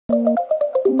Hi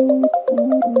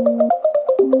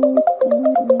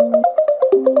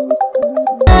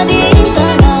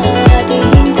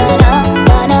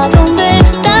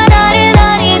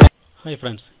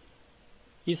friends,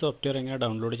 ഈ software എങ്ങനെ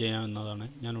download ചെയ്യാമെന്നതാണ്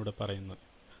ഞാനിവിടെ പറയുന്നത്.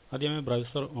 ആദ്യമായി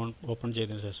ബ്രൗസർ ഓപ്പൺ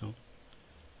ചെയ്തതിന് ശേഷം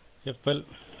FL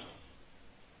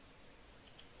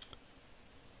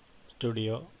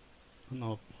സ്റ്റുഡിയോ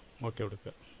ഓക്കെ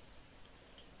കൊടുക്കുക.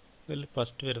 ഇതിൽ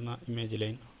ഫസ്റ്റ് വരുന്ന ഇമേജ്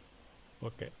ലൈൻ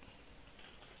ഓക്കെ.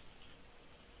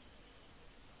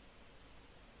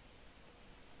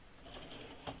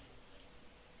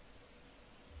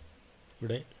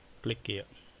 ഇവിടെ ക്ലിക്ക് ചെയ്യുക.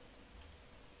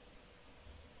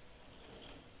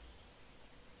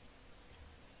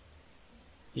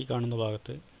 ഈ കാണുന്ന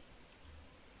ഭാഗത്ത്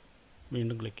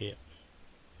വീണ്ടും ക്ലിക്ക് ചെയ്യുക.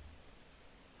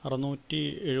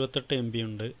 678 MB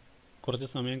ഉണ്ട്. കുറച്ച്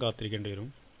സമയം കാത്തിരിക്കേണ്ടി വരും.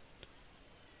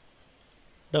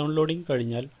 ഡൗൺലോഡിംഗ്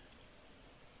കഴിഞ്ഞാൽ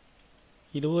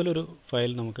ഇതുപോലൊരു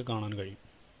ഫയൽ നമുക്ക് കാണാൻ കഴിയും.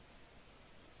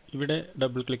 ഇവിടെ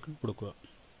ഡബിൾ ക്ലിക്ക് കൊടുക്കുക.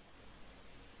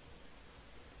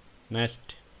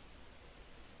 Next,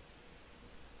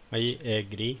 I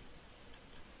agree.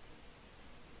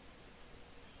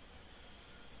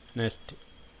 Next,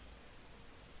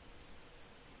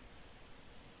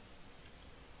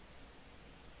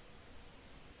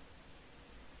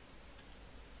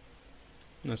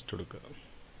 next കൊടുക്കുക.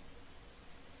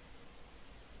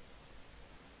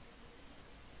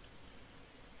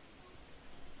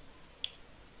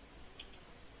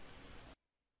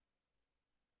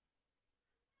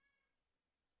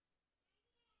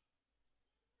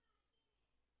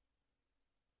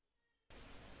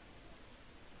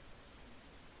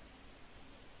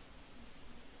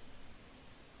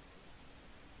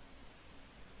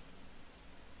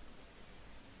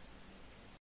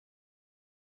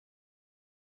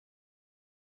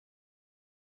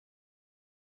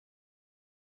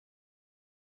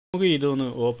 നമുക്ക് ഇതൊന്ന്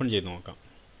ഓപ്പൺ ചെയ്ത് നോക്കാം.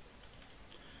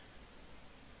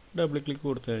 ഡബിൾ ക്ലിക്ക്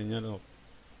കൊടുത്തു കഴിഞ്ഞാൽ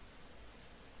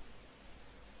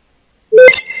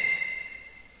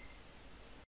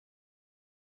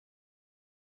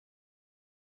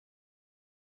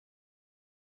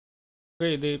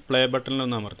ഇത് പ്ലേ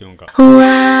ബട്ടണിലൊന്ന് അമർത്തി നോക്കാം.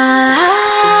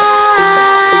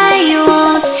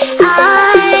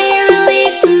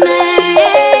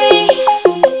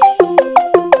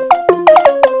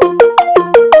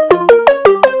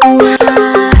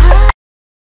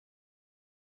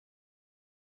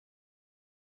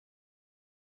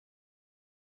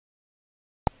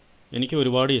 എനിക്ക്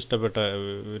ഒരുപാട്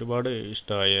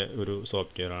ഇഷ്ടമായ ഒരു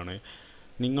സോഫ്റ്റ്വെയർ ആണ്.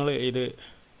 നിങ്ങൾ ഇത്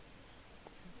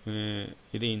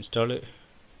ഇൻസ്റ്റാൾ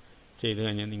ചെയ്ത്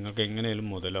കഴിഞ്ഞാൽ നിങ്ങൾക്ക് എങ്ങനെയാലും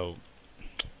മുതലാവും.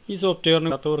 ഈ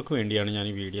സോഫ്റ്റ്വെയറിനകത്തവർക്ക് വേണ്ടിയാണ് ഞാൻ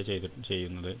ഈ വീഡിയോ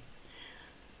ചെയ്യുന്നത്.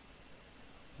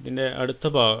 ഇതിൻ്റെ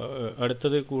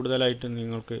അടുത്തത് കൂടുതലായിട്ട്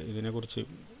നിങ്ങൾക്ക് ഇതിനെക്കുറിച്ച്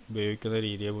ഉപയോഗിക്കുന്ന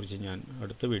രീതിയെക്കുറിച്ച് ഞാൻ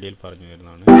അടുത്ത വീഡിയോയിൽ പറഞ്ഞു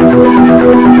തരുന്നതാണ്.